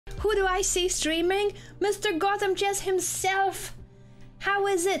Who do I see streaming? Mr. GothamChess himself! How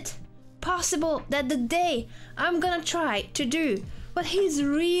is it possible that the day I'm gonna try to do what he's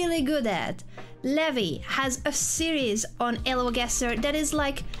really good at, Levy has a series on Elo Guesser that is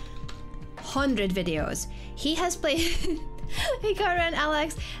like 100 videos. He has played Hikaru,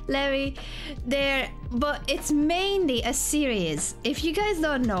 Alex, Levy there, but it's mainly a series. If you guys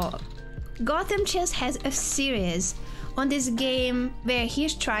don't know, GothamChess has a series on this game where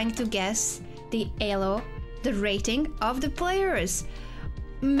he's trying to guess the Elo, the rating of the players.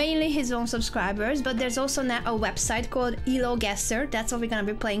 Mainly his own subscribers, but there's also now a website called Elo Guesser. That's what we're gonna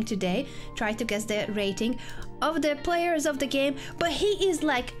be playing today. Try to guess the rating of the players of the game. But he is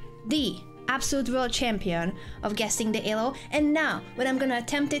like the absolute world champion of guessing the Elo. And now, when I'm gonna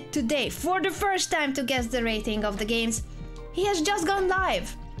attempt it today for the first time to guess the rating of the games, he has just gone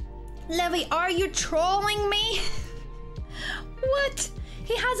live. Levy, are you trolling me? What?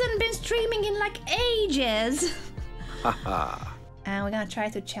 He hasn't been streaming in like ages. Haha. And we're gonna try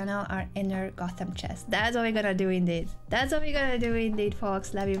to channel our inner GothamChess. That's what we're gonna do indeed. That's what we're gonna do indeed,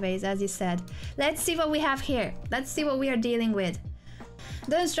 folks. Levy Base, as you said. Let's see what we have here. Let's see what we are dealing with.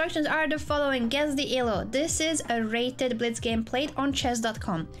 The instructions are the following. Guess the Elo. This is a rated blitz game played on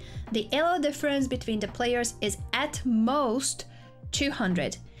chess.com. The Elo difference between the players is at most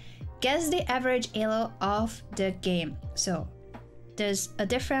 200. Guess the average Elo of the game. So there's a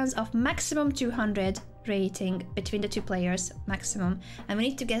difference of maximum 200 rating between the two players, maximum, and we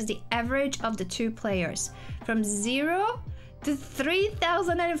need to guess the average of the two players from 0 to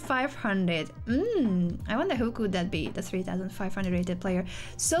 3,500. I wonder who could that be, the 3,500 rated player.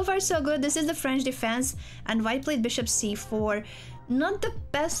 So far so good. This is the French defense, and white played bishop c4. Not the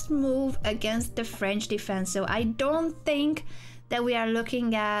best move against the French defense, so I don't think that we are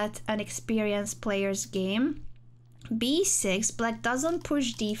looking at an experienced player's game. b6, black doesn't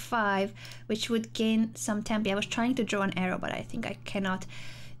push d5, which would gain some tempo. I was trying to draw an arrow, but I think I cannot.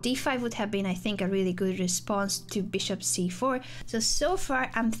 d5 would have been, I think, a really good response to bishop c4. So far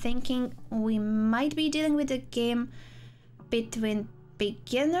I'm thinking we might be dealing with a game between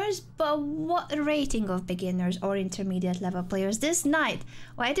beginners, but what rating of beginners or intermediate level players? This knight,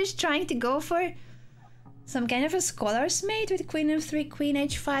 white is trying to go for some kind of a scholar's mate with queen f3, queen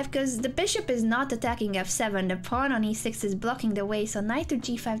h5, because the bishop is not attacking f7, the pawn on e6 is blocking the way, so knight to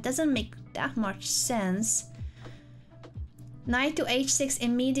g5 doesn't make that much sense. Knight to h6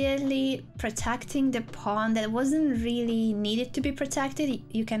 immediately protecting the pawn that wasn't really needed to be protected.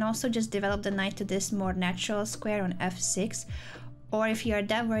 You can also just develop the knight to this more natural square on f6. Or if you are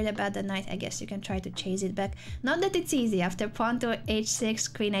that worried about the knight, I guess you can try to chase it back. Not that it's easy. After pawn to h6,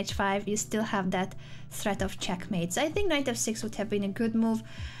 queen h5, you still have that threat of checkmate. So I think knight f6 would have been a good move,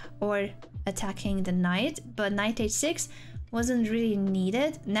 or attacking the knight. But knight h6 wasn't really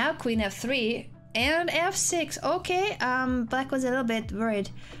needed. Now queen f3 and f6. Okay, black was a little bit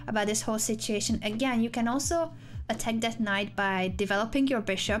worried about this whole situation. Again, you can also attack that knight by developing your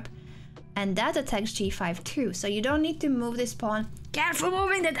bishop, and that attacks g5 too, so you don't need to move this pawn. Careful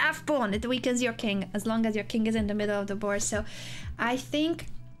moving that f pawn, it weakens your king as long as your king is in the middle of the board. So I think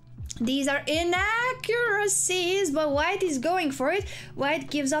these are inaccuracies, but white is going for it. White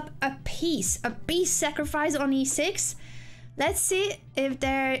gives up a piece sacrifice on e6. Let's see if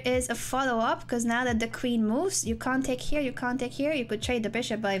there is a follow-up, because now that the queen moves, you can't take here, you can't take here. You could trade the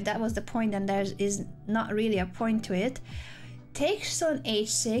bishop, but if that was the point, then there is not really a point to it. Takes on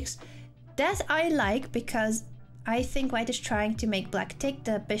h6. That I like, because I think white is trying to make black take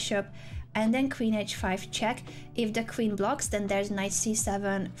the bishop and then queen h5 check. If the queen blocks, then there's knight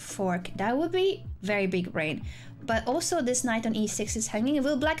c7 fork. That would be very big brain. But also this knight on e6 is hanging.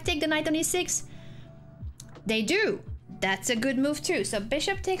 Will black take the knight on e6? They do. That's a good move too. So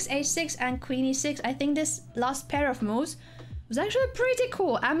bishop takes h6 and queen e6. I think this last pair of moves was actually pretty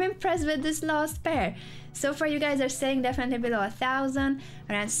cool. I'm impressed with this last pair. So far you guys are saying definitely below 1,000.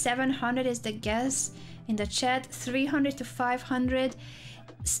 Around 700 is the guess in the chat. 300 to 500.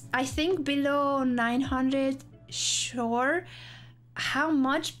 I think below 900, sure. How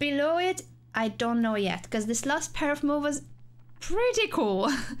much below it? I don't know yet, because this last pair of moves was pretty cool.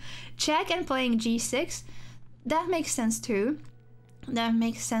 Check and playing g6. That makes sense too. That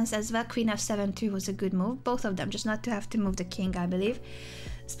makes sense as well. Queen f7 too was a good move. Both of them, just not to have to move the king, I believe.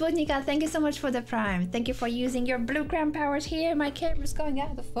 Sputnika, thank you so much for the prime. Thank you for using your blue crown powers here. My camera's going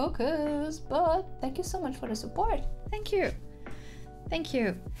out of focus, but thank you so much for the support. Thank you. Thank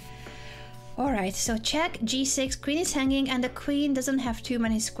you. Alright, so check, g6, queen is hanging, and the queen doesn't have too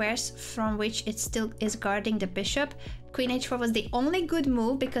many squares from which it still is guarding the bishop. Queen h4 was the only good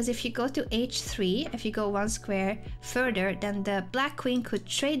move, because if you go to h3, if you go one square further, then the black queen could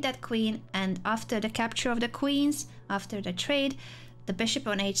trade that queen, and after the capture of the queens, after the trade, the bishop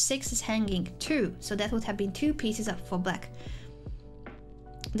on h6 is hanging 2, so that would have been 2 pieces up for black.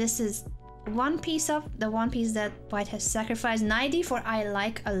 This is one piece up, the one piece that white has sacrificed. Knight d4 I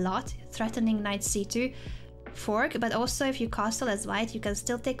like a lot, threatening knight c2 fork, but also if you castle as white, you can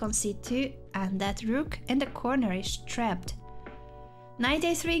still take on c2, and that rook in the corner is trapped. Knight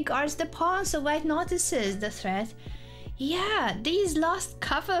a3 guards the pawn, so white notices the threat. Yeah, these last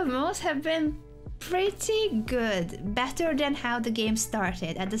couple of moves have been pretty good, better than how the game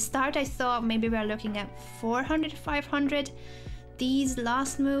started. At the start I thought maybe we're looking at 400, 500. These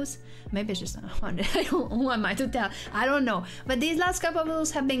last moves, maybe it's just 100, who am I to tell? I don't know, but these last couple of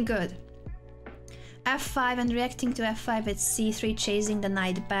moves have been good. f5 and reacting to f5 with c3, chasing the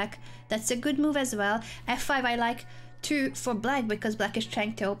knight back. That's a good move as well. f5 I like too for black, because black is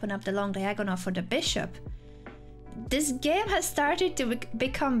trying to open up the long diagonal for the bishop. This game has started to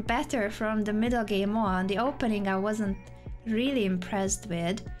become better from the middle game on. The opening I wasn't really impressed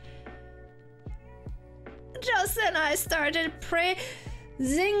with. Just then I started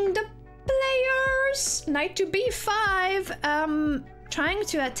praising the players. Knight to b5, trying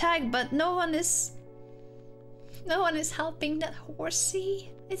to attack, but no one is helping that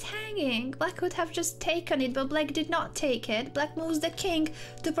horsey. It's hanging. Black could have just taken it, but black did not take it. Black moves the king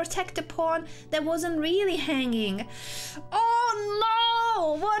to protect the pawn that wasn't really hanging. Oh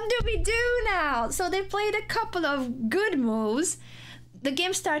no! What do we do now? So they played a couple of good moves. The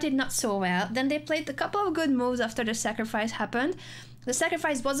game started not so well. Then they played a couple of good moves after the sacrifice happened. The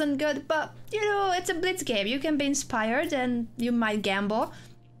sacrifice wasn't good, but you know, it's a blitz game. You can be inspired and you might gamble.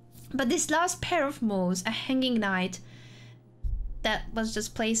 But this last pair of moves, a hanging knight that was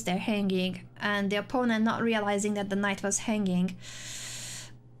just placed there hanging, and the opponent not realizing that the knight was hanging.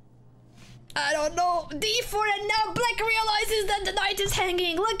 I don't know, d4, and now black realizes that the knight is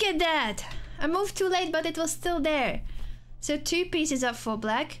hanging. Look at that. I moved too late, but it was still there. So 2 pieces up for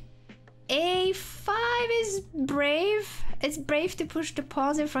black. a5 is brave. It's brave to push the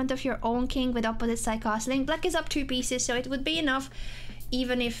pawns in front of your own king with opposite side castling. Black is up 2 pieces, so it would be enough,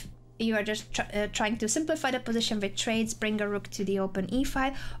 even if you are just trying to simplify the position with trades, bring a rook to the open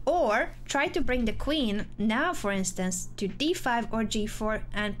e5, or try to bring the queen now, for instance, to d5 or g4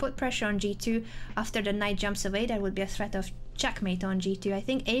 and put pressure on g2. After the knight jumps away, there would be a threat of checkmate on g2. I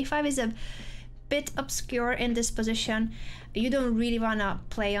think a5 is a bit obscure in this position. You don't really want to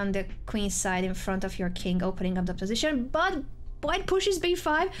play on the queen side in front of your king, opening up the position, but white pushes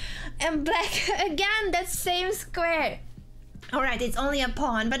b5 and black again that same square. Alright, it's only a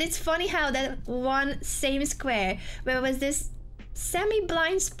pawn, but it's funny how that one same square, where was this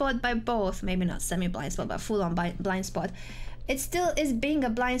semi-blind spot by both, maybe not semi-blind spot, but full-on blind spot, it still is being a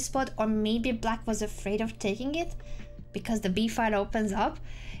blind spot, or maybe black was afraid of taking it because the b5 opens up.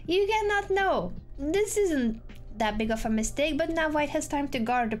 You cannot know. This isn't that big of a mistake, but now white has time to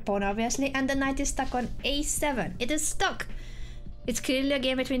guard the pawn, obviously, and the knight is stuck on a7. It is stuck. It's clearly a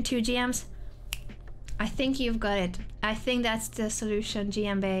game between 2 GMs. I think you've got it. I think that's the solution,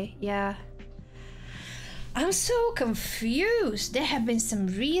 GMB. Yeah. I'm so confused. There have been some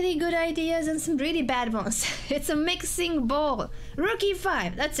really good ideas and some really bad ones. It's a mixing bowl. Rook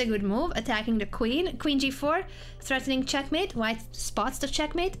e5. That's a good move. Attacking the queen. Queen g4. Threatening checkmate. White spots the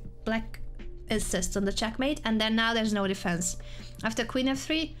checkmate. Black insists on the checkmate. And then now there's no defense. After queen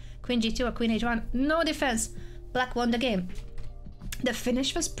f3, queen g2 or queen h1, no defense. Black won the game. The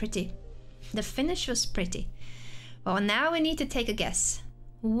finish was pretty. The finish was pretty. Well, now we need to take a guess.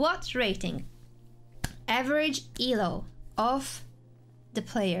 What rating, average elo of the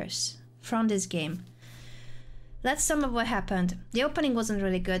players from this game? Let's sum up what happened. The opening wasn't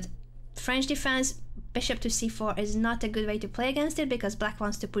really good. French defense, bishop to c4 is not a good way to play against it because black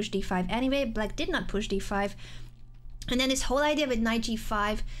wants to push d5 anyway. Black did not push d5. And then this whole idea with knight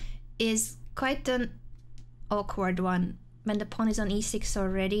g5 is quite an awkward one when the pawn is on e6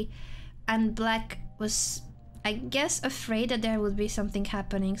 already. And black was, I guess, afraid that there would be something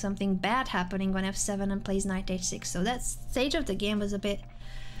happening, something bad happening when f7 and plays knight h6. So that stage of the game was a bit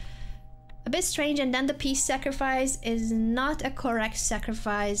strange. And then the piece sacrifice is not a correct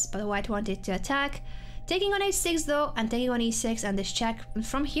sacrifice, but white wanted to attack. Taking on h6 though, and taking on e6 and this check. And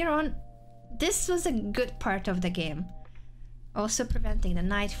from here on, this was a good part of the game. Also preventing the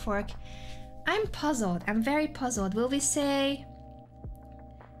knight fork. I'm puzzled. I'm very puzzled. Will we say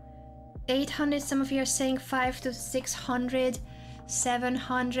 800, some of you are saying 500 to 600,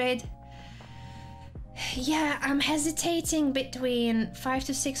 700. Yeah, I'm hesitating between 500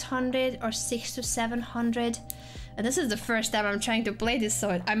 to 600 or 600 to 700. And this is the first time I'm trying to play this,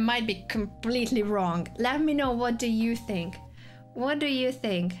 so I might be completely wrong. Let me know, what do you think? What do you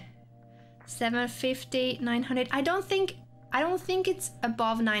think? 750, 900? I don't think it's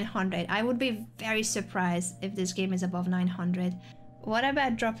above 900. I would be very surprised if this game is above 900. What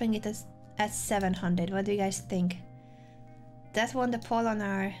about dropping it at 700? What do you guys think? That won the poll on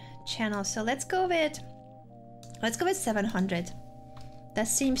our channel, so let's go with 700. That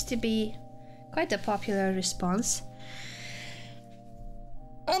seems to be quite a popular response.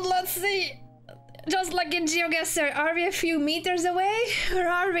 And let's see, just like in GeoGuessr, are we a few meters away or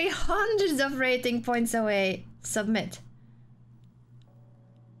are we hundreds of rating points away? Submit.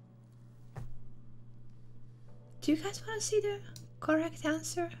 Do you guys want to see the correct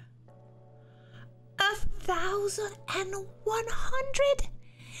answer? 1,100?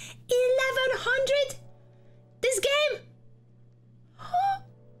 1,100? This game?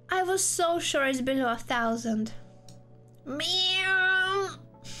 I was so sure it's below 1,000. Meow.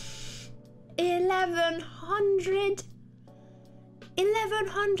 1,100.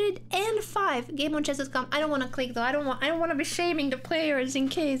 1,105. GameOnChess.com. I don't want to click though. I don't want to be shaming the players in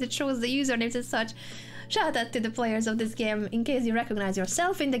case it shows the usernames and such. Shout out to the players of this game in case you recognize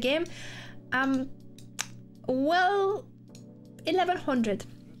yourself in the game. Well, 1,100.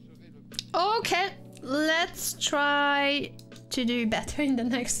 Okay, let's try to do better in the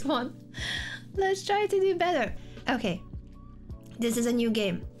next one. Let's try to do better. Okay, this is a new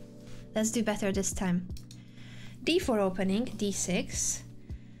game. Let's do better this time. D4 opening, D6.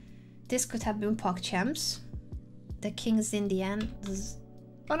 This could have been PogChamps. The King's Indian is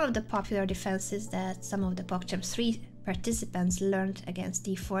one of the popular defenses that some of the PogChamps 3 participants learned against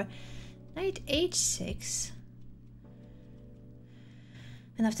D4. Knight H6.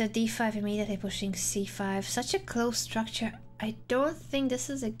 And after D5, immediately pushing C5. Such a close structure. I don't think this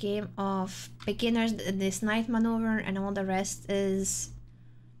is a game of beginners. This knight maneuver and all the rest is,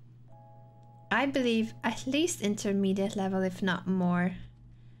 I believe, at least intermediate level, if not more.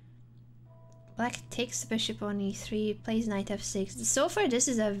 Black takes bishop on E3, plays knight F6. So far, this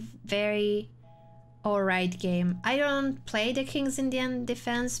is a very alright game. I don't play the King's Indian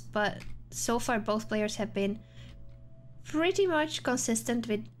defense, but so far both players have been pretty much consistent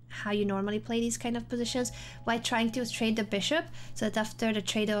with how you normally play these kind of positions, while trying to trade the bishop, so that after the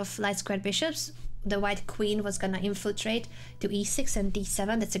trade of light squared bishops, the white queen was gonna infiltrate to E6 and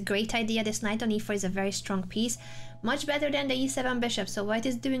D7. That's a great idea. This knight on E4 is a very strong piece, much better than the E7 bishop, so white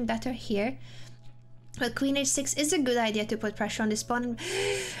is doing better here. But queen H6 is a good idea to put pressure on this pawn.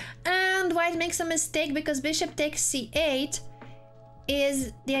 And white makes a mistake because bishop takes C8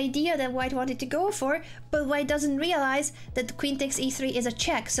 is the idea that white wanted to go for, but white doesn't realize that the queen takes E3 is a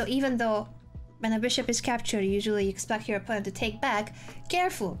check. So even though when a bishop is captured, you usually expect your opponent to take back,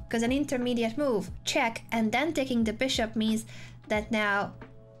 careful, because an intermediate move, check, and then taking the bishop means that now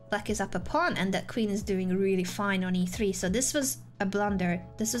black is up a pawn and that queen is doing really fine on E3. So this was a blunder.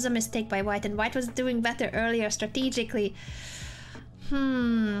 This was a mistake by white, and white was doing better earlier strategically.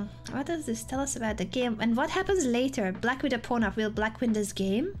 What does this tell us about the game? And what happens later? Black with a pawn up. Will black win this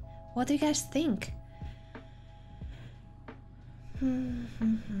game? What do you guys think?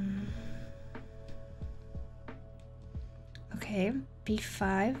 Okay,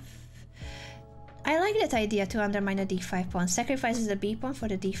 B5. I like that idea to undermine a D5 pawn. Sacrifices the B pawn for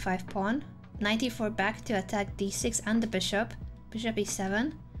the D5 pawn. Knight E4 back to attack D6 and the bishop. Bishop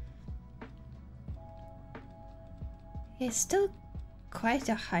E7. It's still quite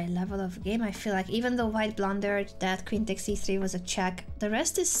a high level of game, I feel like. Even though white blundered that queen takes C3 was a check, the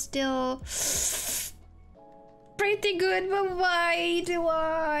rest is still pretty good. But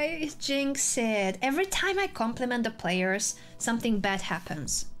why jinx it? Every time I compliment the players, something bad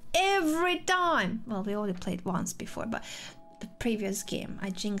happens. Every time! Well, we only played once before, but the previous game I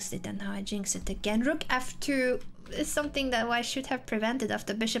jinxed it, and now I jinx it again. Rook F2 is something that white should have prevented.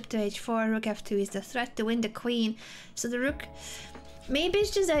 After bishop to H4, Rook F2 is the threat to win the queen. So the rook, maybe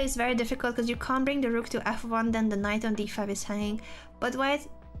it's just that it's very difficult because you can't bring the rook to F1, then the knight on D5 is hanging. But white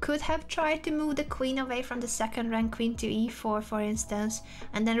could have tried to move the queen away from the second rank queen to E4, for instance,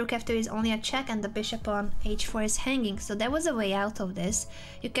 and then Rook F2 is only a check and the bishop on H4 is hanging. So there was a way out of this.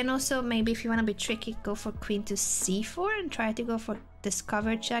 You can also, maybe if you want to be tricky, go for queen to C4 and try to go for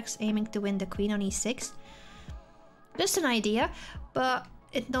discovered checks, aiming to win the queen on E6. Just an idea, but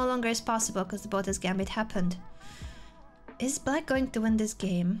it no longer is possible because the Bottas Gambit happened. Is black going to win this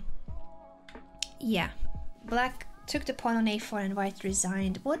game? Yeah. Black took the pawn on A4 and white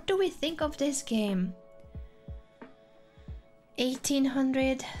resigned. What do we think of this game?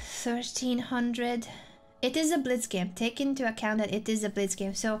 1800, 1300. It is a blitz game. Take into account that it is a blitz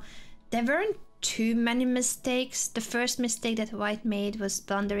game. So there weren't too many mistakes. The first mistake that white made was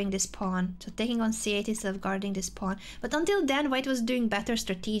blundering this pawn, so taking on c8 instead of guarding this pawn. But until then, white was doing better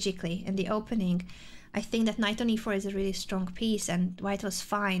strategically in the opening. I think that knight on e4 is a really strong piece, and white was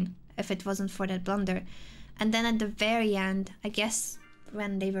fine if it wasn't for that blunder. And then at the very end, I guess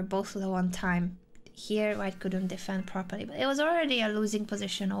when they were both low on time, here white couldn't defend properly, but it was already a losing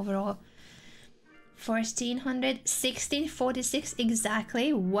position overall. 1400, 1646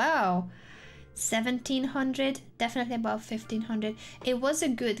 exactly. Wow. 1700, definitely above 1500. It was a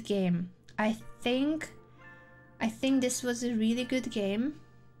good game. I think this was a really good game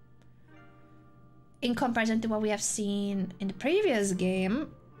in comparison to what we have seen in the previous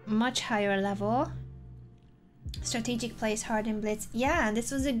game. Much higher level. Strategic plays, hard in blitz. Yeah, and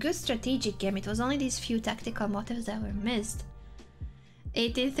this was a good strategic game. It was only these few tactical motives that were missed.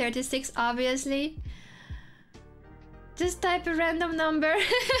 1836, obviously. Just type a random number.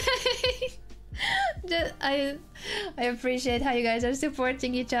 I appreciate how you guys are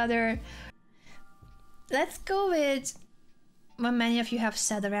supporting each other. Let's go with what many of you have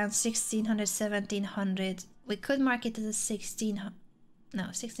said, around 1600, 1700. We could mark it as a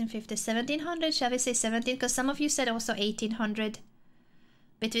 1650, 1700. Shall we say 17? Because some of you said also 1800.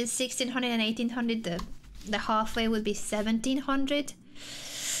 Between 1600 and 1800, the halfway would be 1700.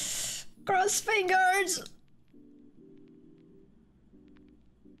 Cross fingers.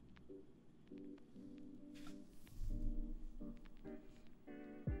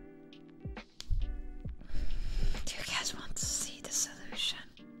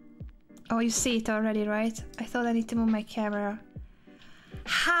 Oh, you see it already, right? I thought I need to move my camera.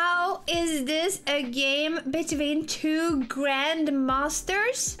 How is this a game between two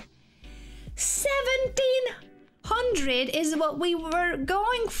grandmasters? 1700 is what we were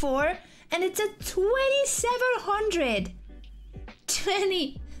going for, and it's a 2700.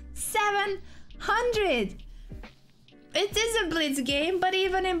 2700. It is a blitz game, but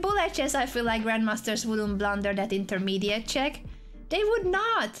even in bullet chess, I feel like grandmasters wouldn't blunder that intermediate check. They would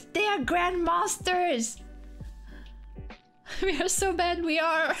not. They are grandmasters. We are so bad. We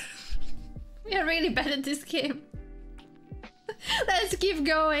are really bad at this game. Let's keep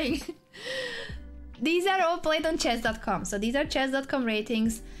going. These are all played on chess.com. So these are chess.com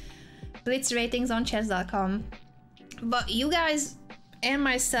ratings. Blitz ratings on chess.com. But you guys and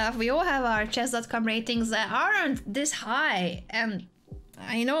myself, we all have our chess.com ratings that aren't this high. And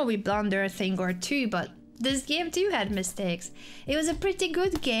I know we blunder a thing or two, but this game too had mistakes. It was a pretty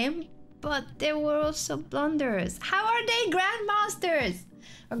good game, but there were also blunders. How are they grandmasters?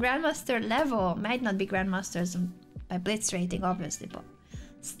 Or grandmaster level. Might not be grandmasters by blitz rating, obviously, but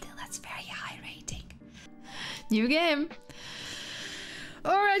still, that's very high rating. New game.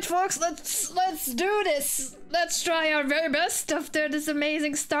 Alright, folks, let's do this. Let's try our very best after this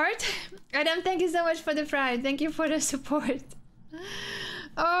amazing start. Adam, thank you so much for the pride. Thank you for the support.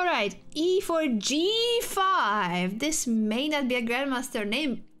 Alright, e4 g5. This may not be a grandmaster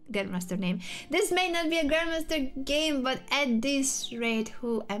name. This may not be a grandmaster game, but at this rate,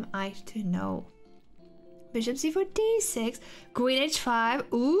 who am I to know? Bishop c4 d6, queen h5.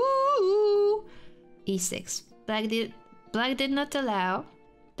 Ooh, e6. Black did not allow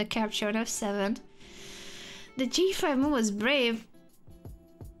the capture on f7. The g5 move was brave.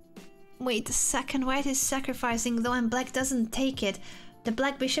 Wait a second, white is sacrificing though, and black doesn't take it. The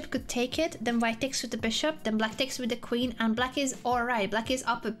black bishop could take it, then white takes with the bishop, then black takes with the queen, and black is alright. Black is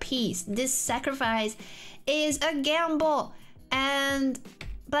up a piece. This sacrifice is a gamble, and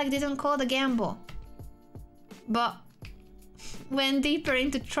black didn't call the gamble, but went deeper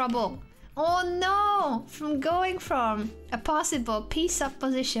into trouble. Oh no! From going from a possible piece-up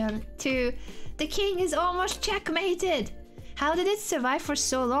position to the king is almost checkmated. How did it survive for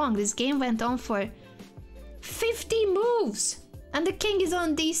so long? This game went on for 50 moves. And the king is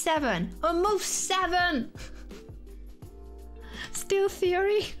on d7, on move 7. Still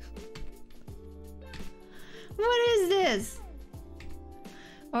theory? What is this?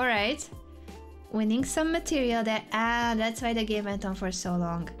 Alright. Winning some material there. Ah, that's why the game went on for so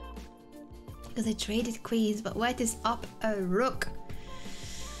long. Because they traded queens, but white is up a rook.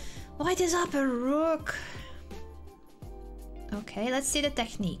 White is up a rook. Okay, let's see the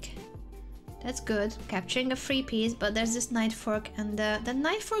technique. That's good, capturing a free piece, but there's this knight fork, and the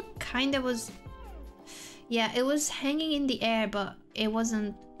knight fork kind of was... Yeah, it was hanging in the air, but it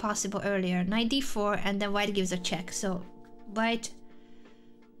wasn't possible earlier. Knight d4, and then white gives a check, so white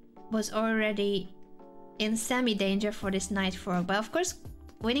was already in semi-danger for this knight fork. But of course,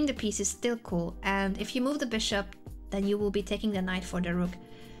 winning the piece is still cool, and if you move the bishop, then you will be taking the knight for the rook.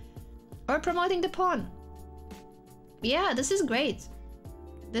 Or promoting the pawn. Yeah, this is great.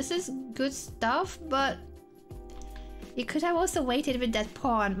 This is good stuff, but you could have also waited with that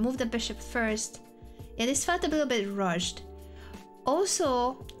pawn, move the bishop first. Yeah, this felt a little bit rushed.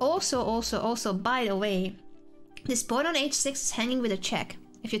 Also, by the way, this pawn on h6 is hanging with a check.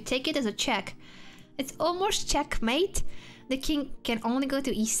 If you take it as a check, it's almost checkmate. The king can only go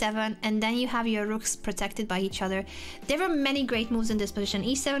to e7, and then you have your rooks protected by each other. There are many great moves in this position.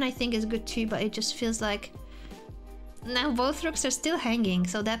 e7 I think is good too, but it just feels like now both rooks are still hanging,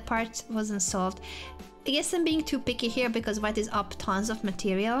 so that part wasn't solved. I guess I'm being too picky here because white is up tons of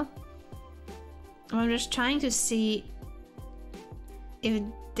material. I'm just trying to see if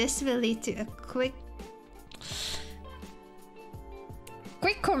this will lead to a quick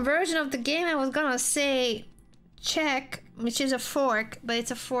conversion of the game. I was gonna say check, which is a fork, but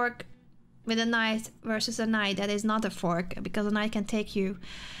it's a fork with a knight versus a knight that is not a fork, because a knight can take you.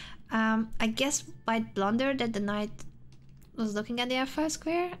 I guess white blundered that the knight was looking at the f5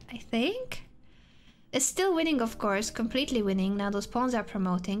 square, I think. It's still winning, of course, completely winning. Now those pawns are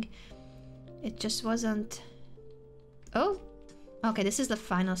promoting. It just wasn't... Oh, okay, this is the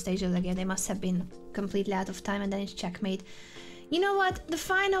final stage of the game. They must have been completely out of time, and then it's checkmate. You know what? The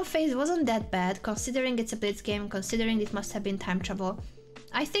final phase wasn't that bad, considering it's a blitz game, considering it must have been time trouble.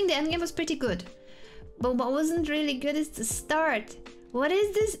 I think the endgame was pretty good. But what wasn't really good is the start. What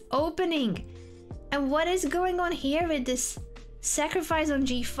is this opening? And what is going on here with this sacrifice on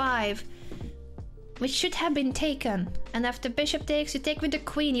g5? Which should have been taken. And after bishop takes, you take with the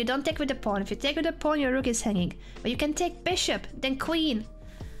queen. You don't take with the pawn. If you take with the pawn, your rook is hanging. But you can take bishop, then queen.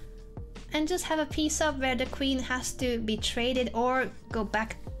 And just have a piece up where the queen has to be traded or go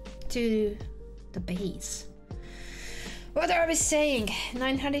back to the base. What are we saying?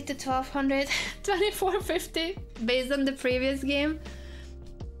 900 to 1200, 2450 based on the previous game.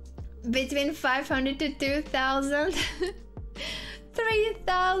 Between 500 to 2000,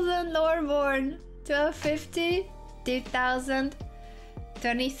 3000 Lorborn, 1250, 2000,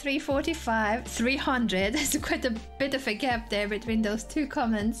 2345, 300. There's quite a bit of a gap there between those two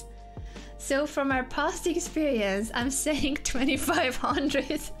comments. So from our past experience, I'm saying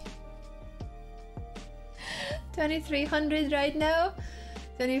 2500. 2300 right now.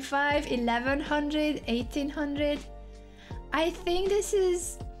 25, 1100, 1800. I think this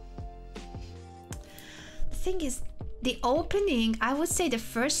is... The thing is, the opening, I would say the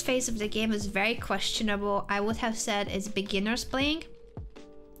first phase of the game is very questionable. I would have said it's beginners playing.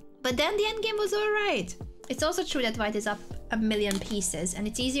 But then the endgame was alright. It's also true that white is up a million pieces, and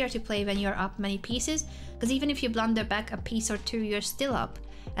it's easier to play when you're up many pieces, because even if you blunder back a piece or two, you're still up.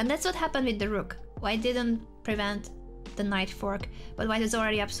 And that's what happened with the rook. White didn't prevent the knight fork, but white is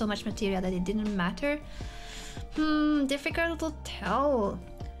already up so much material that it didn't matter. Difficult to tell.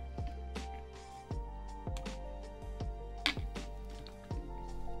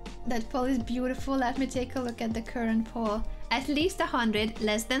 That poll is beautiful. Let me take a look at the current poll. At least 100,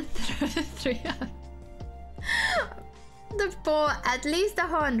 less than 300. The poll, at least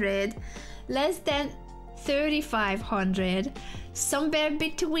 100, less than 3500, somewhere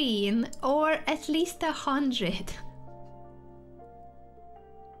between, or at least 100.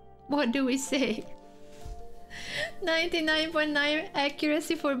 What do we say? 99.9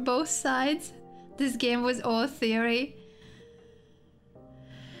 accuracy for both sides. This game was all theory.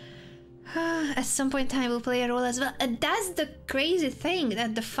 At some point in time we'll play a role as well. That's the crazy thing,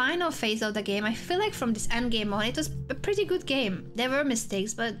 that the final phase of the game, I feel like from this endgame on, it was a pretty good game. There were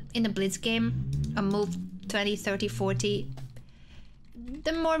mistakes, but in the blitz game, a move 20, 30, 40.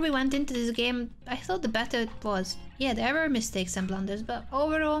 The more we went into this game, I thought the better it was. Yeah, there were mistakes and blunders, but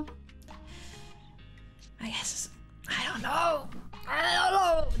overall, I guess, I don't know.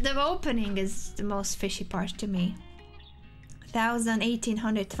 The opening is the most fishy part to me. 1000,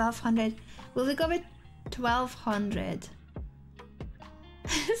 1800, 1200. Will we go with 1200?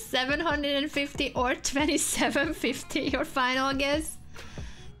 750 or 2750, your final guess?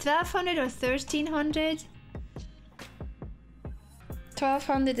 1200 or 1300?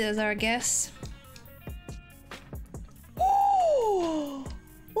 1200 is our guess. Ooh,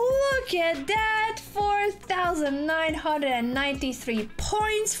 look at that! 4,993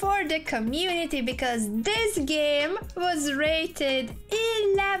 points for the community, because this game was rated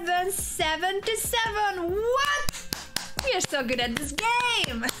 1177. What? We are so good at this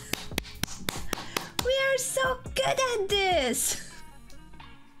game! We are so good at this!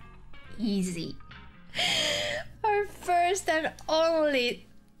 Easy. Our first and only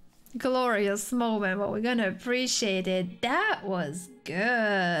glorious moment, but we're gonna appreciate it. That was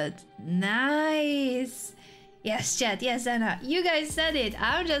good. Nice. Yes, chat. Yes, Anna. You guys said it.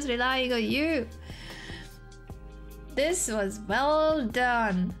 I'm just relying on you. This was well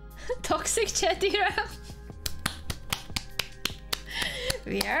done. Toxic chat era.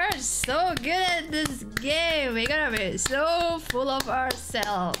 We are so good at this game. We're gonna be so full of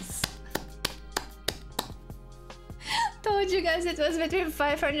ourselves. Told you guys it was between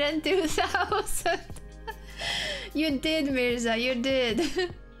 500 and 2,000. You did, Mirza, you did.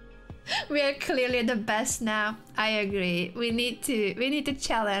 We are clearly the best now. I agree. We need to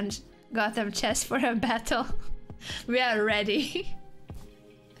challenge GothamChess for a battle. We are ready.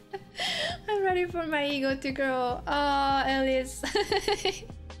 I'm ready for my ego to grow. Oh, Elise.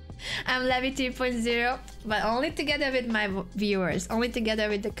 I'm Levy 2.0, but only together with my viewers, only together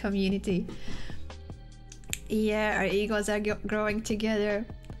with the community. Yeah, our egos are growing together.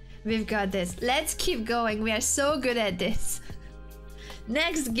 We've got this. Let's keep going. We are so good at this.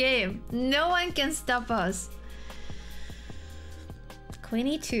 Next game. No one can stop us. Queen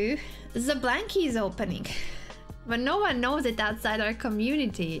e2. Zablanki is opening. But no one knows it outside our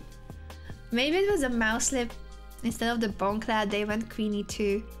community. Maybe it was a mouse slip. Instead of the bone clad, they went queen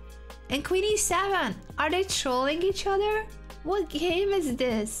e2. And queen e7. Are they trolling each other? What game is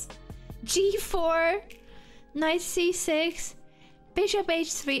this? g4. Knight c6. Bishop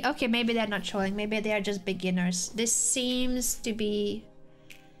h3. Okay, maybe they're not trolling. Maybe they are just beginners. This seems to be,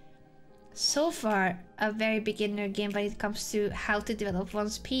 so far, a very beginner game when it comes to how to develop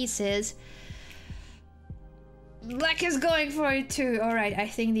one's pieces. Black is going for it too. Alright, I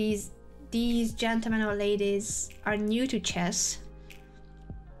think these gentlemen or ladies are new to chess.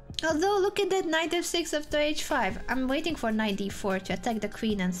 Although, look at that knight f6 after h5. I'm waiting for knight d4 to attack the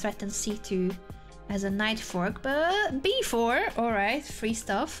queen and threaten c2 as a knight fork, but b4, alright, free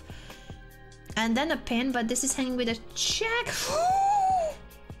stuff. And then a pin, but this is hanging with a check.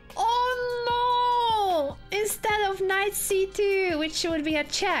 Oh no! Instead of knight c2, which would be a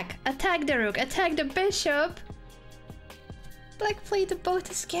check, attack the rook, attack the bishop. Black played the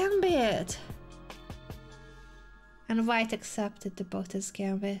Botas Gambit. And white accepted the Botas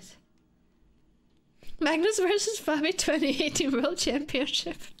Gambit. Magnus versus Fabi 2018 World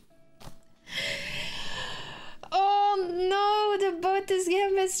Championship. Oh no, the Botas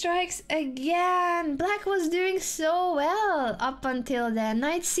Gambit strikes again. Black was doing so well up until then.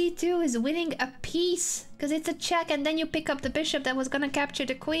 Knight c2 is winning a piece because it's a check, and then you pick up the bishop that was gonna capture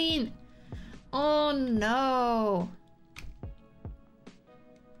the queen. Oh no.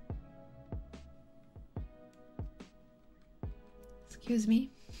 Excuse me.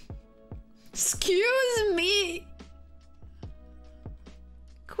 Excuse me!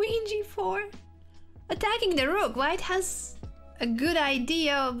 Queen g4. Attacking the rook. White has a good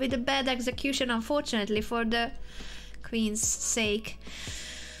idea with a bad execution, unfortunately, for the queen's sake.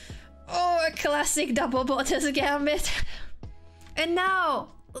 Oh, a classic double Botas Gambit. And now,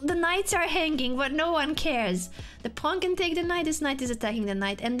 the knights are hanging, but no one cares. The pawn can take the knight, this knight is attacking the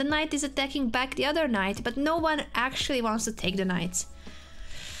knight, and the knight is attacking back the other knight, but no one actually wants to take the knights.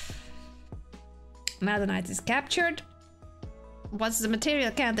 Now the knight is captured. What's the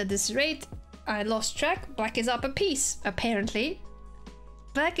material count at this rate? I lost track. Black is up a piece, apparently.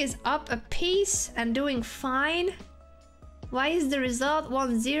 Black is up a piece and doing fine. Why is the result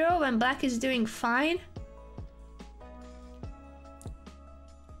 1-0 when black is doing fine?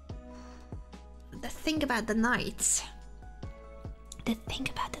 The thing about the knights.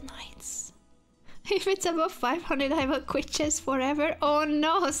 If it's above 500, I will quit chess forever. Oh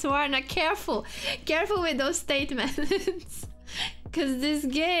no, Swarna, careful. Careful with those statements. Because this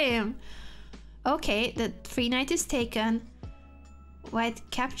game... Okay, the free knight is taken. White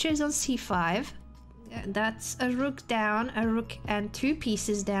captures on c5. That's a rook down, a rook and 2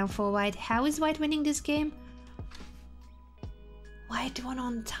 pieces down for white. How is white winning this game? White won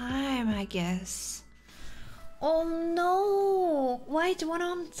on time, I guess. Oh no! White won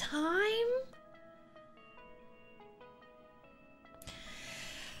on time?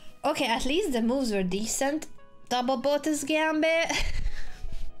 Okay, at least the moves were decent. Double Botas Gambit.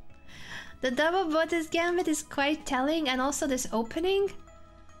 The double Botas Gambit is quite telling, and also this opening.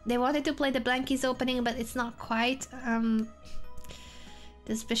 They wanted to play the Blankies opening, but it's not quite.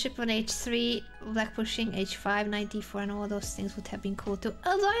 This bishop on h3, black pushing h5, knight d4, and all those things would have been cool too.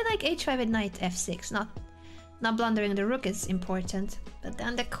 Although I like h5 and knight f6, not blundering the rook is important. But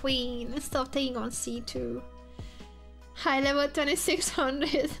then the queen, stop taking on c2. High level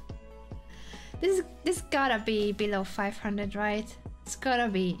 2600. This gotta be below 500, right? It's gotta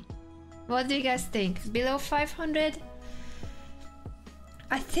be. What do you guys think? Below 500?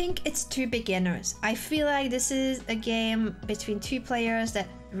 I think it's two beginners. I feel like this is a game between two players that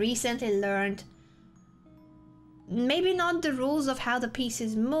recently learned maybe not the rules of how the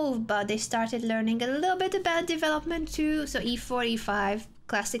pieces move, but they started learning a little bit about development too. So e4, e5,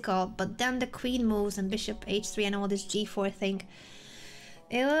 classical, but then the queen moves and bishop h3 and all this g4 thing.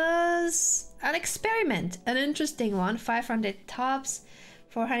 It was an experiment, an interesting one. 500 tops,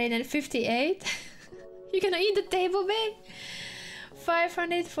 458. You're gonna eat the table, babe?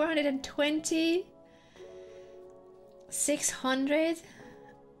 500, 420, 600.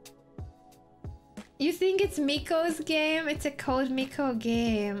 You think it's Miko's game? It's a Code Miko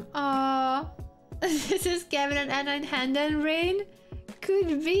game. Aww. This is Kevin and Anna in Hand and Rain?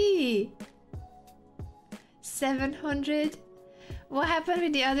 Could be. 700. What happened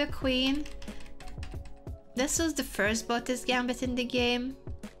with the other queen? This was the first Botis Gambit in the game.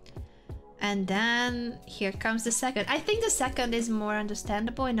 And then here comes the second. I think the second is more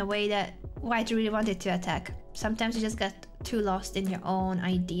understandable in a way that White really wanted to attack. Sometimes you just get too lost in your own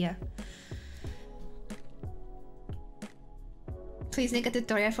idea. Please make a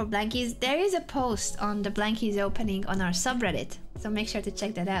tutorial for Blankies. There is a post on the Blankies opening on our subreddit, so make sure to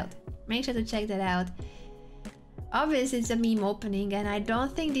check that out. Make sure to check that out. Obviously it's a meme opening and I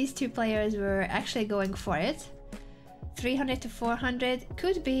don't think these two players were actually going for it. 300 to 400,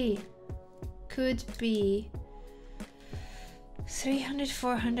 could be. Could be. 300,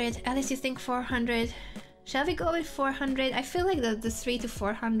 400, Alice, you think 400? Shall we go with 400? I feel like the 3 to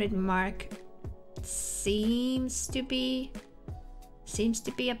 400 mark seems to be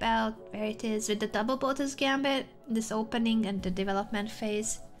about where it is with the double Botis Gambit, this opening and the development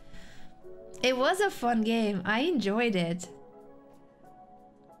phase. It was a fun game. I enjoyed it.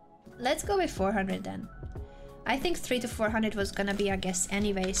 Let's go with 400 then. I think 3 to 400 was gonna be our guess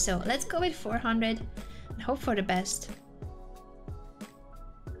anyway, so let's go with 400 and hope for the best.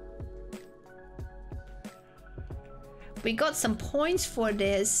 We got some points for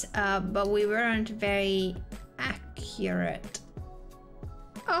this, but we weren't very accurate.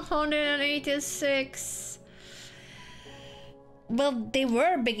 186. Well, they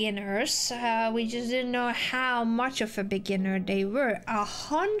were beginners. We just didn't know how much of a beginner they were.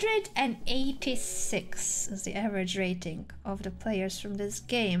 186 is the average rating of the players from this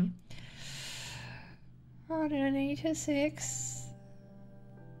game. 186.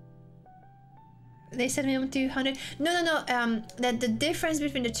 They said minimum 200. No. That the difference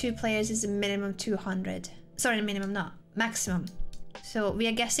between the two players is a minimum 200. Sorry, minimum, not maximum. So we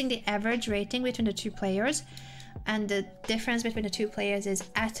are guessing the average rating between the two players, and the difference between the two players is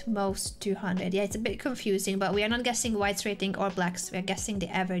at most 200. Yeah, it's a bit confusing, but we are not guessing White's rating or Black's. We are guessing the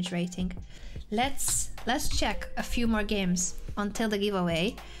average rating. Let's check a few more games until the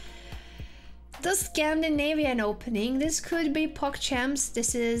giveaway. The Scandinavian opening. This could be PogChamps.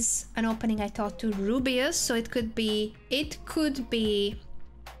 This is an opening I taught to Rubius, so it could be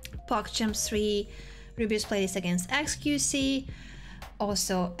PogChamps 3. Rubius played this against XQC,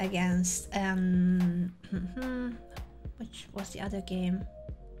 also against which was the other game?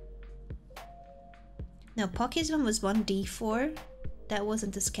 No, Pocky's one was 1d4. That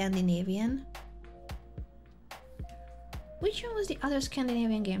wasn't the Scandinavian. Which one was the other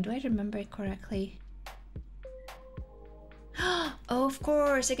Scandinavian game? Do I remember it correctly? Oh, of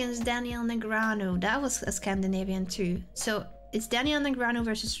course, against Daniel Negreanu. That was a Scandinavian too. So it's Daniel Negreanu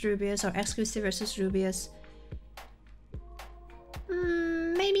versus Rubius, or XQC versus Rubius.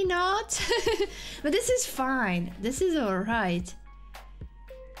 Maybe not. But this is fine. This is alright.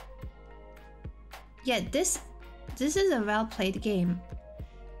 Yeah, this is a well-played game.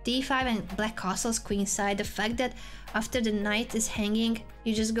 d5 and Black castles queenside. The fact that after the knight is hanging,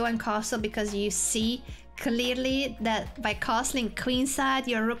 you just go and castle because you see clearly that by castling queenside,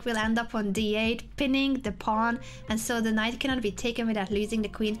 your rook will end up on d8, pinning the pawn, and so the knight cannot be taken without losing the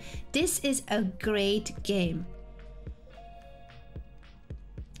queen. This is a great game.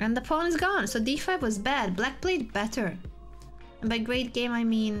 And the pawn is gone, so d5 was bad. Black played better. And by great game, I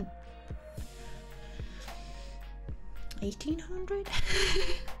mean 1800?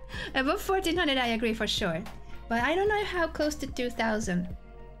 Above 1400, I agree for sure. But I don't know how close to 2000.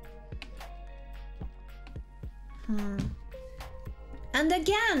 And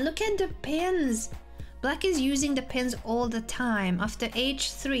again, look at the pins. Black is using the pins all the time. After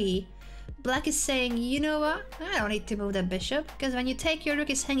h3, Black is saying, you know what? I don't need to move the bishop, because when you take your rook,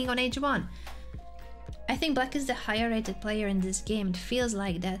 it's hanging on h1. I think Black is the higher rated player in this game. It feels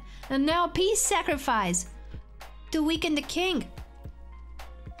like that. And now piece sacrifice to weaken the king.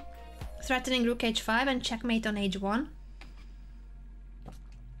 Threatening rook h5 and checkmate on h1.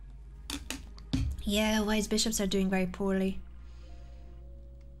 Yeah, White's bishops are doing very poorly.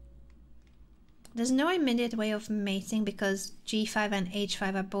 There's no immediate way of mating because g5 and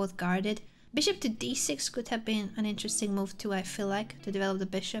h5 are both guarded. Bishop to d6 could have been an interesting move too, I feel like, to develop the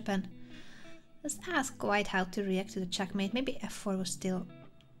bishop, and let's ask white how to react to the checkmate. Maybe f4 was still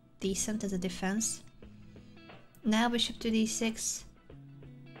decent as a defense. Now bishop to d6.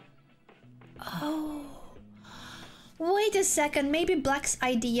 Oh, wait a second, maybe black's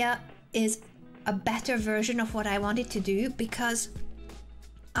idea is a better version of what I wanted to do, because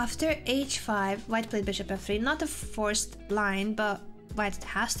after h5, white played bishop f3, not a forced line, but white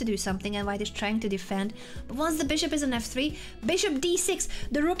has to do something and white is trying to defend. But once the bishop is on f3, bishop d6,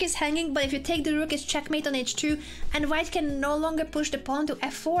 the rook is hanging, but if you take the rook, it's checkmate on h2, and white can no longer push the pawn to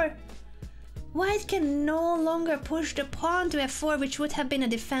f4. White can no longer push the pawn to f4, which would have been a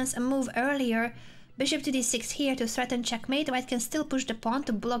defense, a move earlier. Bishop to d6 here to threaten checkmate. White can still push the pawn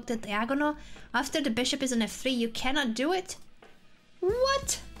to block the diagonal. After the bishop is on f3, you cannot do it.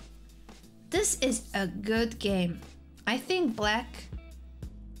 What? This is a good game. I think black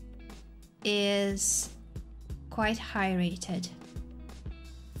is quite high rated,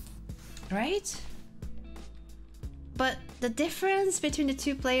 right? But the difference between the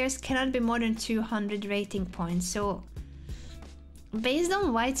two players cannot be more than 200 rating points. So based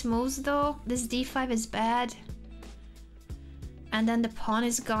on white's moves though, this d5 is bad. And then the pawn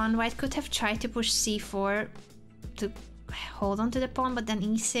is gone. White could have tried to push c4 to hold on to the pawn, but then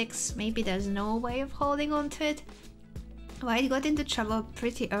e6, maybe there's no way of holding on to it. White got into trouble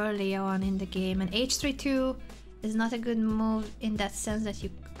pretty early on in the game, and h3-2 is not a good move in that sense that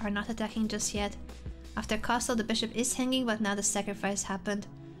you are not attacking just yet. After castle, the bishop is hanging, but now the sacrifice happened.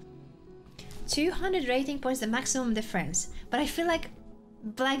 200 rating points, the maximum difference. But I feel like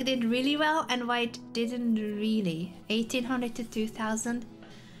black did really well and white didn't really. 1800 to 2000.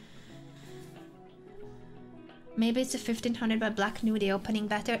 Maybe it's a 1500, but black knew the opening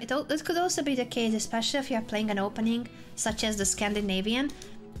better. It could also be the case, especially if you're playing an opening such as the Scandinavian,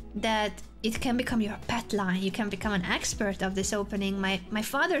 that it can become your pet line. You can become an expert of this opening. My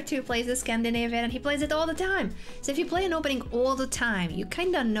father too plays the Scandinavian and he plays it all the time. So if you play an opening all the time, you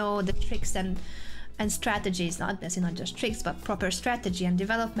kind of know the tricks and strategies, not just tricks, but proper strategy and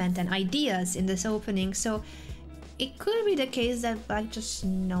development and ideas in this opening. So it could be the case that black just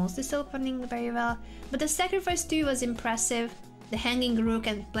knows this opening very well. But the sacrifice too was impressive. The hanging rook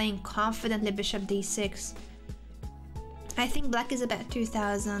and playing confidently bishop d6. I think black is about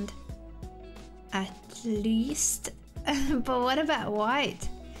 2000 at least. But what about white?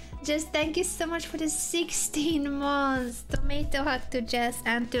 Just thank you so much for the 16 months. Tomato hug to Jess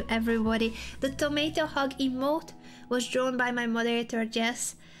and to everybody. The tomato hug emote was drawn by my moderator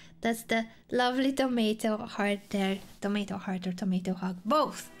Jess. That's the lovely tomato heart there. Tomato heart or tomato hug.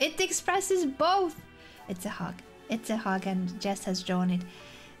 Both. It expresses both. It's a hug. It's a hug and Jess has drawn it.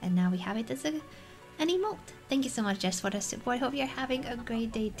 And now we have it as an emote. Thank you so much Jess for the support. Hope you're having a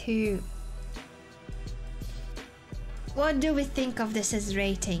great day too. What do we think of this as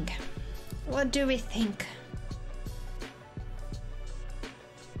rating? What do we think?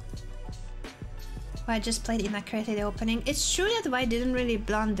 White just played inaccurately the opening. It's true that white didn't really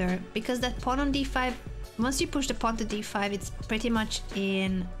blunder, because that pawn on d5, once you push the pawn to d5, it's pretty much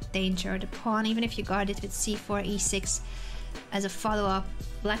in danger. The pawn, even if you guard it with c4, e6 as a follow-up,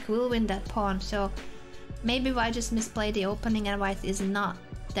 black will win that pawn. So maybe white just misplayed the opening and white is not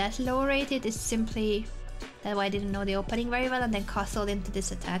that low rated. It's simply that white didn't know the opening very well and then castled into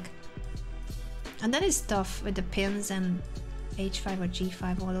this attack. And that is tough with the pins and h5 or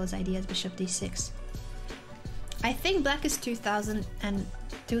g5, all those ideas, bishop d6. I think black is 2000 and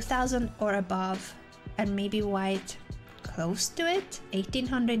 2000 or above, and maybe white close to it,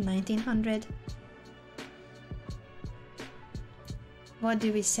 1800, 1900. What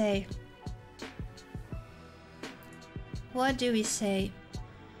do we say? What do we say?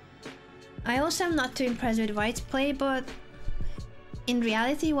 I also am not too impressed with white's play, but in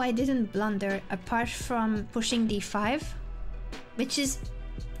reality white didn't blunder apart from pushing d5, which is,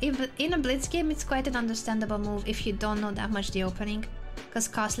 in a blitz game, it's quite an understandable move if you don't know that much the opening, because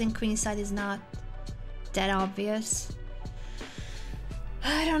castling queenside is not that obvious.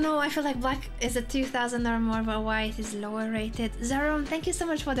 I don't know, I feel like black is a 2000 or more, but white is lower rated. Zaron, thank you so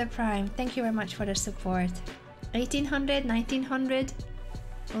much for the prime. Thank you very much for the support. 1800, 1900.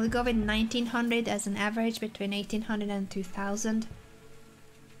 We'll go with 1900 as an average between 1800 and 2000.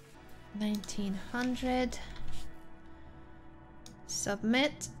 1900.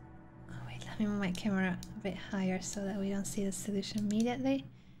 Submit. Oh wait, let me move my camera a bit higher so that we don't see the solution immediately.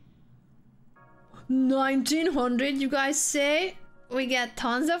 1900, you guys say? We get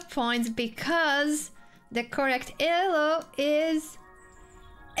tons of points because the correct elo is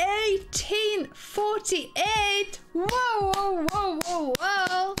 1848. Whoa, whoa, whoa, whoa,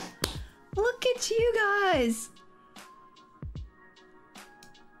 whoa. Look at you guys!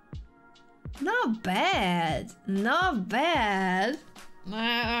 Not bad. Not bad.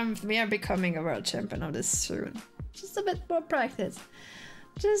 We are becoming a world champion of this soon. Just a bit more practice.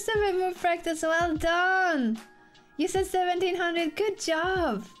 Just a bit more practice. Well done. You said 1700. Good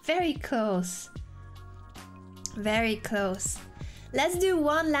job. Very close. Very close. Let's do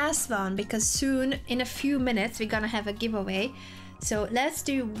one last one because soon, in a few minutes, we're gonna have a giveaway. So let's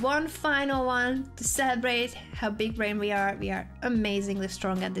do one final one to celebrate how big brain we are. We are amazingly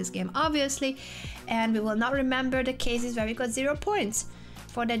strong at this game, obviously. And we will not remember the cases where we got 0 points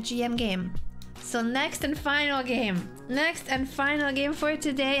for that GM game. So next and final game. Next and final game for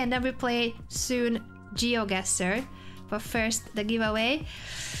today. And then we play soon GeoGuessr. But first, the giveaway.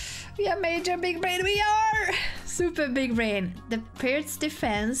 We are major big brain. We are super big brain. The Paired's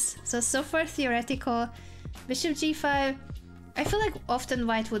defense. So far theoretical. Bishop G5. I feel like often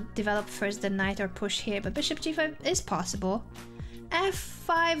white would develop first the knight or push here, but bishop G5 is possible.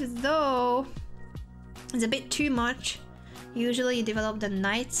 F5 though is a bit too much. Usually you develop the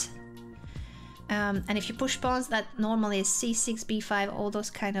knight. And if you push pawns, that normally is C6, B5, all those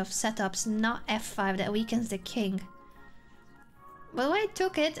kind of setups, not F5 that weakens the king. But white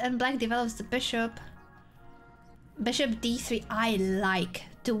took it and black develops the bishop. Bishop D3 I like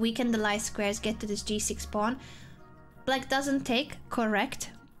to weaken the light squares, get to this G6 pawn. Black doesn't take, correct.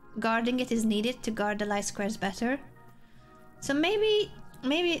 Guarding it is needed to guard the light squares better. So maybe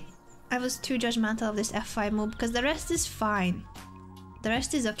I was too judgmental of this F5 move because the rest is fine. The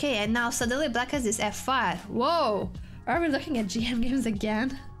rest is okay, and now suddenly black has this F5. Whoa! Are we looking at GM games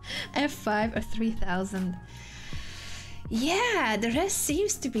again? F5 or 3000. Yeah, the rest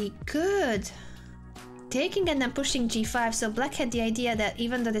seems to be good. Taking and then pushing G5, so black had the idea that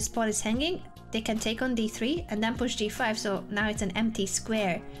even though this pawn is hanging, they can take on D3 and then push G5, so now it's an empty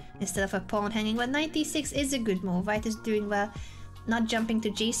square instead of a pawn hanging. But knight D6 is a good move. White is doing well, not jumping to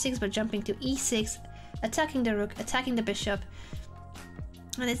G6 but jumping to E6, attacking the rook, attacking the bishop.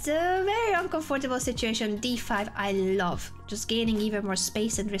 And it's a very uncomfortable situation. D5 I love, just gaining even more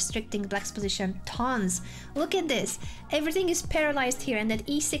space and restricting black's position tons. Look at this, everything is paralyzed here, and that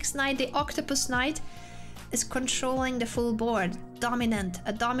E6 knight, the octopus knight, is controlling the full board. Dominant,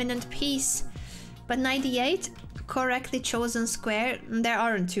 a dominant piece. But knight d8, correctly chosen square. There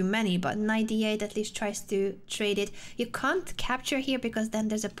aren't too many, but knight d8 at least tries to trade it. You can't capture here because then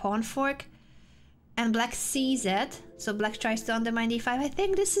there's a pawn fork. And black sees it, so black tries to undermine d5. I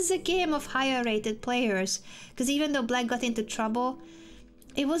think this is a game of higher rated players. Because even though black got into trouble,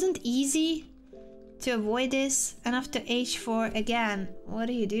 it wasn't easy to avoid this. And after h4, again, what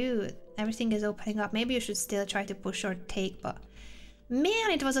do you do? Everything is opening up. Maybe you should still try to push or take, but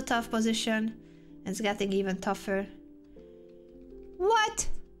man, it was a tough position. It's getting even tougher. What?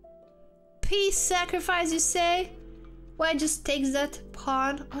 Piece sacrifice, you say? White just takes that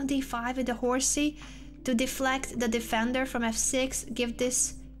pawn on d5 with the horsey to deflect the defender from f6, give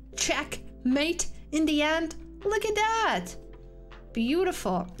this checkmate in the end. Look at that!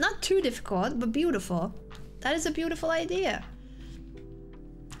 Beautiful. Not too difficult, but beautiful. That is a beautiful idea.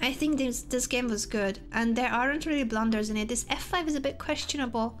 I think this game was good, and there aren't really blunders in it. This f5 is a bit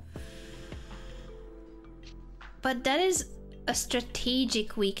questionable. But that is a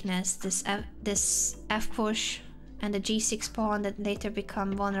strategic weakness, this f push and the g6 pawn that later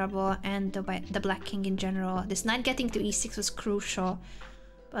become vulnerable, and the black king in general. This knight getting to e6 was crucial,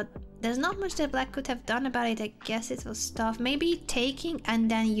 but there's not much that black could have done about it. I guess it was tough. Maybe taking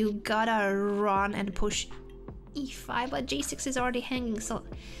and then you gotta run and push e5, but g6 is already hanging, so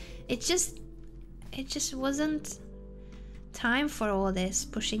it just wasn't time for all this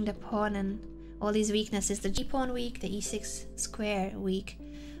pushing the pawn and all these weaknesses. The g pawn weak, the e6 square weak.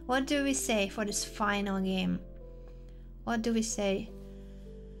 What do we say for this final game? What do we say?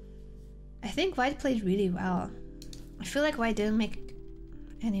 I think white played really well. I feel like white didn't make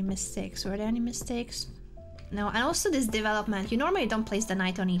any mistakes. Were there any mistakes? No. And also this development, you normally don't place the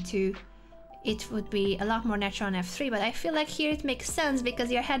knight on e2. It would be a lot more natural on f3, but I feel like here it makes sense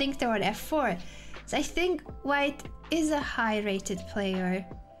because you're heading toward f4. So I think white is a high-rated player.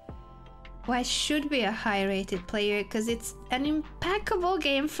 White should be a high-rated player because it's an impeccable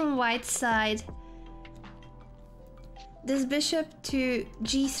game from white's side. This bishop to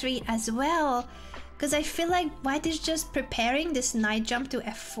g3 as well, because I feel like white is just preparing this knight jump to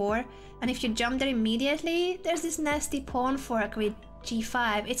f4, and if you jump there immediately, there's this nasty pawn fork with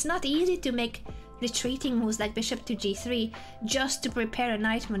g5. It's not easy to make retreating moves like bishop to g3 just to prepare a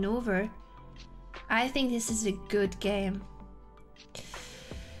knight maneuver. I think this is a good game.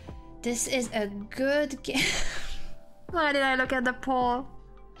 This is a good game. Why did I look at the poll?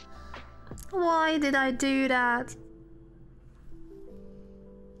 Why did I do that?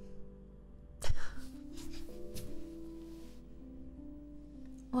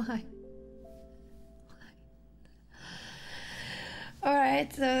 Why?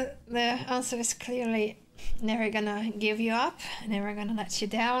 Alright, so the answer is clearly never gonna give you up, never gonna let you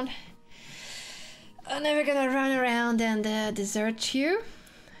down. I'm never gonna run around and desert you.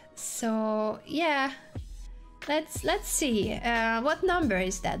 So yeah, let's see. What number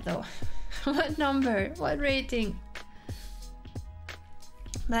is that though? What number? What rating?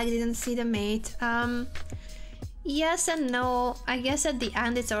 Black didn't see the mate. Yes and no. I guess at the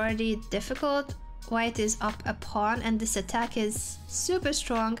end it's already difficult. White is up a pawn and this attack is super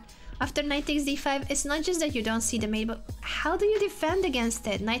strong. After knight takes d5, it's not just that you don't see the mate, but how do you defend against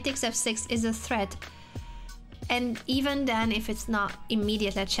it? Knight takes f6 is a threat. And even then, if it's not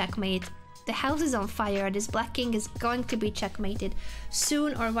immediately a checkmate, the house is on fire. This black king is going to be checkmated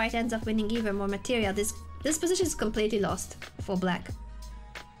soon, or white ends up winning even more material. This position is completely lost for black.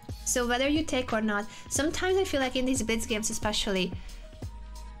 So whether you take or not, sometimes I feel like in these blitz games especially,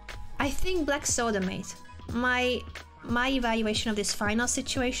 I think black saw the mate. My evaluation of this final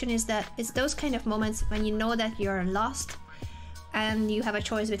situation is that it's those kind of moments when you know that you're lost and you have a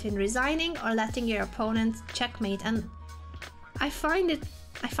choice between resigning or letting your opponent checkmate. And I find it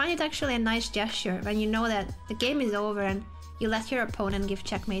actually a nice gesture when you know that the game is over and you let your opponent give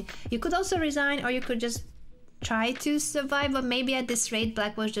checkmate. You could also resign, or you could just try to survive, but maybe at this rate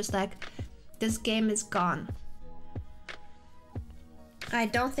black was just like, this game is gone. I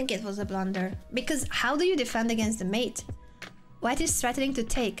don't think it was a blunder, because how do you defend against the mate? White is threatening to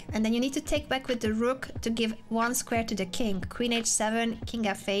take, and then you need to take back with the rook to give one square to the king. Queen h7, king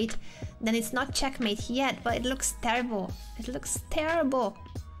f8. Then it's not checkmate yet, but it looks terrible. It looks terrible.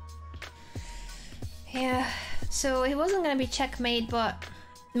 Yeah, so it wasn't gonna be checkmate, but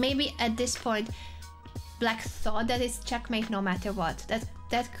maybe at this point black thought that it's checkmate no matter what.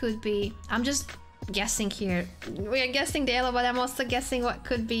 That could be. I'm just guessing here. We are guessing the yellow, but I'm also guessing what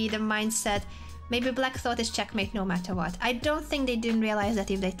could be the mindset. Maybe black thought it's checkmate no matter what. I don't think they didn't realize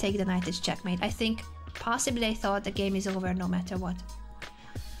that if they take the knight it's checkmate. I think possibly they thought the game is over no matter what.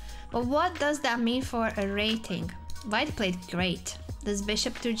 But what does that mean for a rating? White played great. This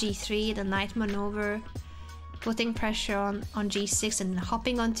bishop to g3, the knight maneuver, putting pressure on g6 and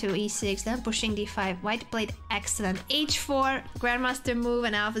hopping onto e6, then pushing d5. White played excellent. h4, grandmaster move,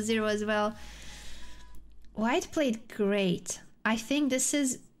 and alpha 0 as well. White played great. I think this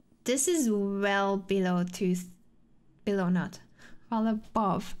is well below well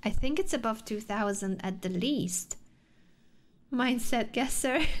above. I think it's above 2000 at the least. Mindset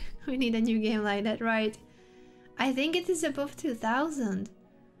guesser. We need a new game like that, right? I think it is above 2000.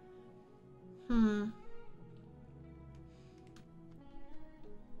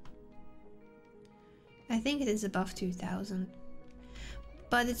 I think it is above 2000.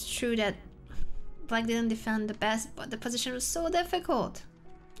 But it's true that black didn't defend the best, but the position was so difficult.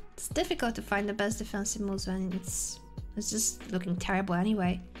 It's difficult to find the best defensive moves when it's just looking terrible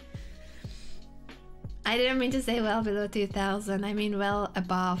anyway. I didn't mean to say well below 2000, I mean well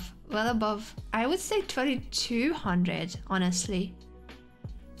above. Well above, I would say 2200, honestly.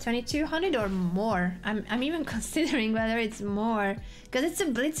 2200 or more. I'm even considering whether it's more, because it's a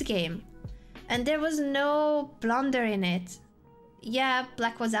blitz game. And there was no blunder in it. Yeah,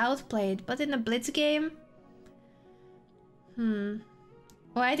 black was outplayed, but in a blitz game...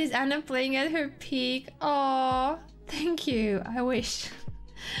 White is Anna playing at her peak. Oh, thank you. I wish.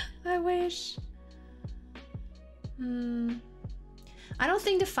 I wish. I don't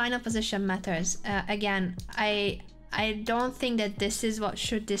think the final position matters. Again, I don't think that this is what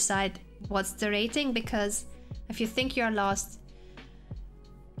should decide what's the rating, because if you think you're lost,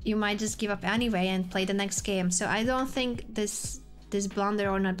 you might just give up anyway and play the next game. So I don't think this blunder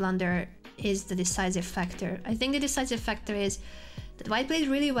or not blunder is the decisive factor. I think the decisive factor is that white played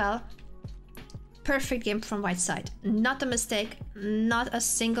really well. Perfect game from white side. Not a mistake, not a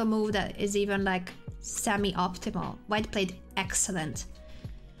single move that is even like semi-optimal. White played excellent.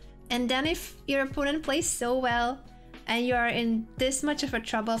 And then if your opponent plays so well and you are in this much of a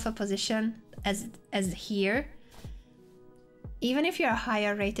trouble of a position as here, even if you're a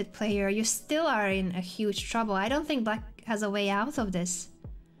higher rated player, you still are in a huge trouble. I don't think black has a way out of this.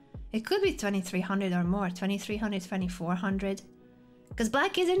 It could be 2300 or more, 2300, 2400. Because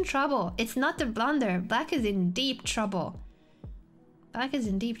black is in trouble. It's not the blunder. Black is in deep trouble. Black is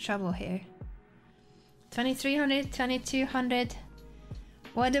in deep trouble here. 2300, 2200.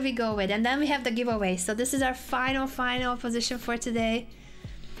 What do we go with? And then we have the giveaway. So this is our final position for today.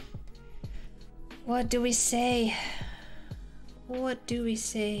 What do we say? What do we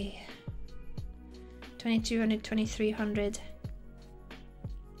say? 2200, 2300.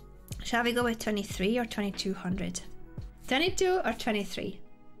 Shall we go with 23 or 2200? 22 or 23?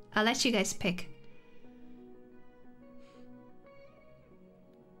 I'll let you guys pick.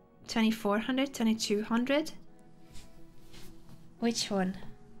 2400, 2200. Which one?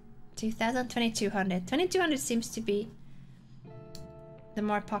 2000, 2200. 2200 seems to be the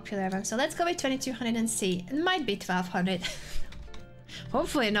more popular one. So let's go with 2200 and see. It might be 1200.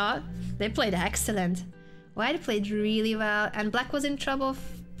 Hopefully not. They played excellent. White played really well, and black was in trouble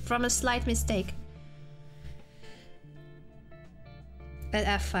from a slight mistake. At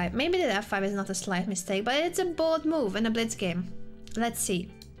f5. Maybe the f5 is not a slight mistake, but it's a bold move in a blitz game. Let's see.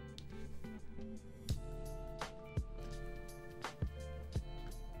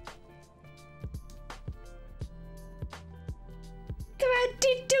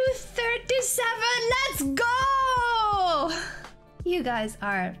 2237. Let's go! You guys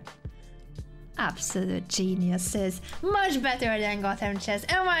are absolute geniuses. Much better than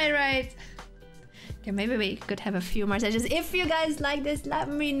GothamChess. Am I right? Okay, maybe we could have a few more sessions. If you guys like this, let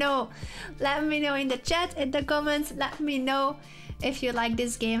me know. Let me know in the chat, in the comments. Let me know if you like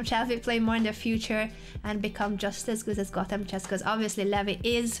this game. Shall we play more in the future and become just as good as GothamChess? Because obviously Levy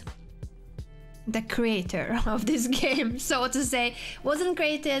is the creator of this game, so to say. Wasn't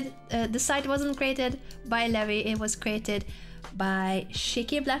created, the site wasn't created by Levy, it was created by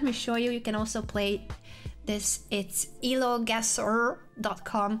Shikib. Let me show you. You can also play this. It's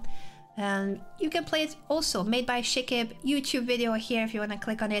elogasser.com, and you can play it also, made by Shikib. YouTube video here if you want to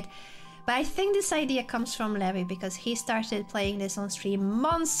click on it. But I think this idea comes from Levy because he started playing this on stream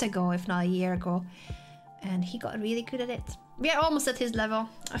months ago, if not a year ago, and he got really good at it. We are almost at his level.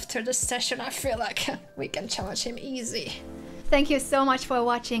 After this session, I feel like we can challenge him easy. Thank you so much for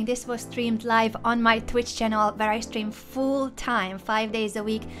watching. This was streamed live on my Twitch channel, where I stream full time, 5 days a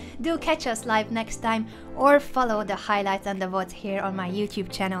week. Do catch us live next time, or follow the highlights and the votes here on my YouTube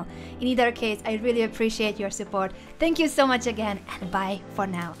channel. In either case, I really appreciate your support. Thank you so much again, and bye for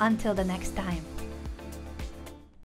now. Until the next time.